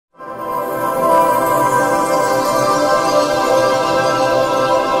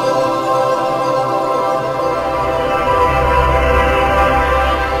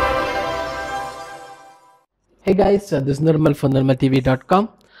Hey guys, this is Nirmal from NirmalTV.com,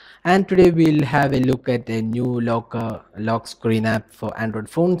 and today we'll have a look at a new lock screen app for Android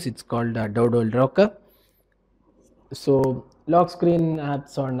phones. It's called Dodol Locker. So lock screen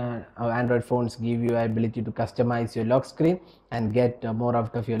apps on our Android phones give you ability to customize your lock screen and get more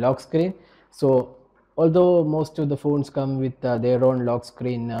out of your lock screen. So although most of the phones come with their own lock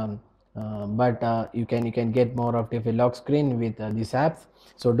screen, but you can get more out of a lock screen with these apps.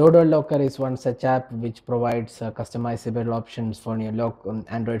 So Dodol Locker is one such app which provides customizable options for your lock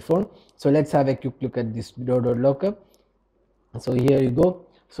Android phone. So let's have a quick look at this Dodol Locker. So here you go.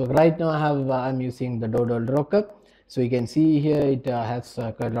 So right now I'm using the Dodol Locker. So you can see here it has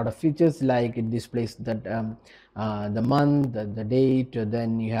quite a lot of features, like it displays that the month, the date,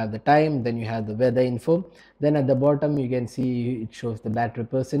 then you have the time, then you have the weather info. Then at the bottom you can see it shows the battery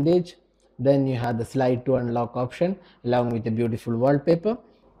percentage. Then you have the slide to unlock option along with a beautiful wallpaper.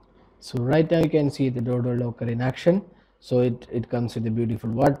 So right now you can see the Dodol Locker in action. So it comes with a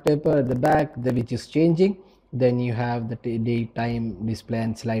beautiful wallpaper at the back, which is changing. Then you have the date, time, display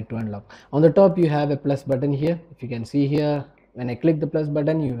and slide to unlock. On the top you have a plus button here. If you can see here, when I click the plus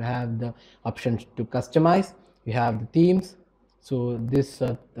button, you have the options to customize. You have the themes. So this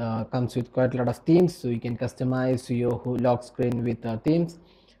comes with quite a lot of themes, so you can customize your whole lock screen with themes.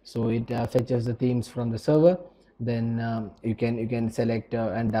 So it fetches the themes from the server. Then you can select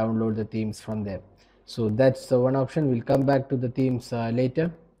and download the themes from there. So that's one option. We'll come back to the themes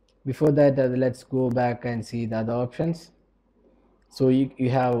later. Before that, let's go back and see the other options. So you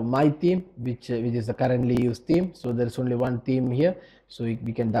have my theme, which is the currently used theme. So there's only one theme here, so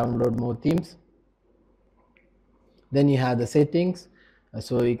we can download more themes. Then you have the settings.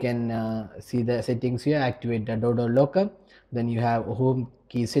 So you can see the settings here. Activate the Dodol Locker. Then you have home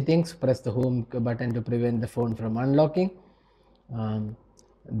key settings. Press the home button to prevent the phone from unlocking.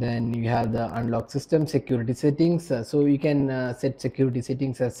 Then you have the unlock system security settings. So you can set security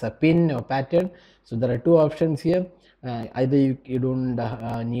settings as a pin or pattern. So there are two options here. Either you don't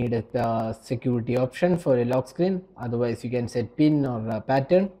need a security option for a lock screen, otherwise you can set pin or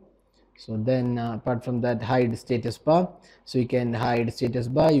pattern. So then apart from that, hide status bar. So you can hide status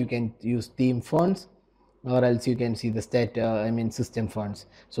bar. You can use theme fonts, or else you can see the system fonts.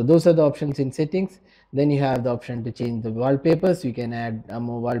 So those are the options in settings. Then you have the option to change the wallpapers. You can add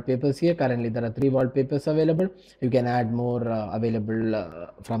more wallpapers here. Currently there are 3 wallpapers available. You can add more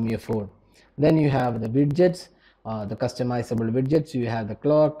available from your phone. Then you have the widgets, the customizable widgets. You have the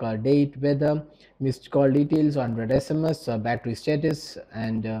clock, date, weather, missed call details, 100 SMS, battery status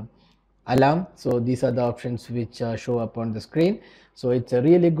and alarm. So these are the options which show up on the screen. So it's a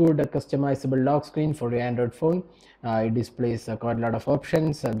really good customizable lock screen for your Android phone. It displays quite a lot of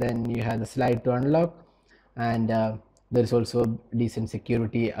options. Then you have the slide to unlock, and there's also decent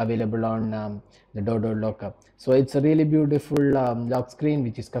security available on the Dodol Locker. So it's a really beautiful lock screen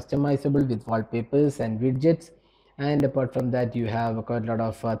which is customizable with wallpapers and widgets. And apart from that, you have quite a lot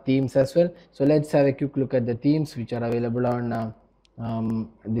of themes as well. So let's have a quick look at the themes which are available on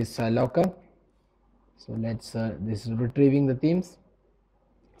this locker. So let's this is retrieving the themes.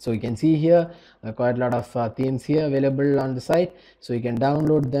 So you can see here quite a lot of themes here available on the site. So you can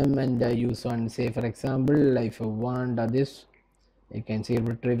download them and use on, say for example, if you want this, you can see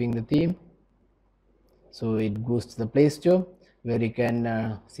retrieving the theme. So it goes to the Play Store, where you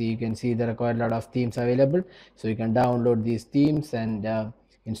can see there are quite a lot of themes available. So you can download these themes and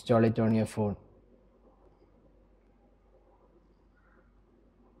install it on your phone.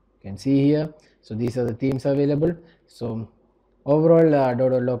 You can see here. So these are the themes available. So overall,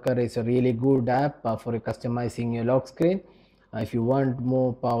 Dodol Locker is a really good app for customizing your lock screen. If you want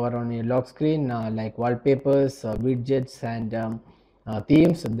more power on your lock screen, like wallpapers, widgets and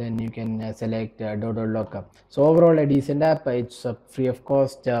themes, then you can select Dodol Locker. So overall, a decent app. It's free of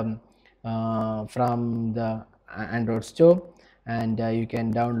cost from the Android store, and you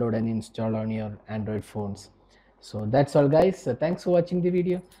can download and install on your Android phones. So that's all guys. Thanks for watching the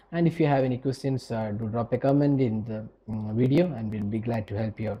video, and if you have any questions, do drop a comment in the video and we'll be glad to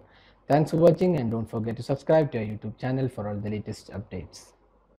help you out. Thanks for watching, and don't forget to subscribe to our YouTube channel for all the latest updates.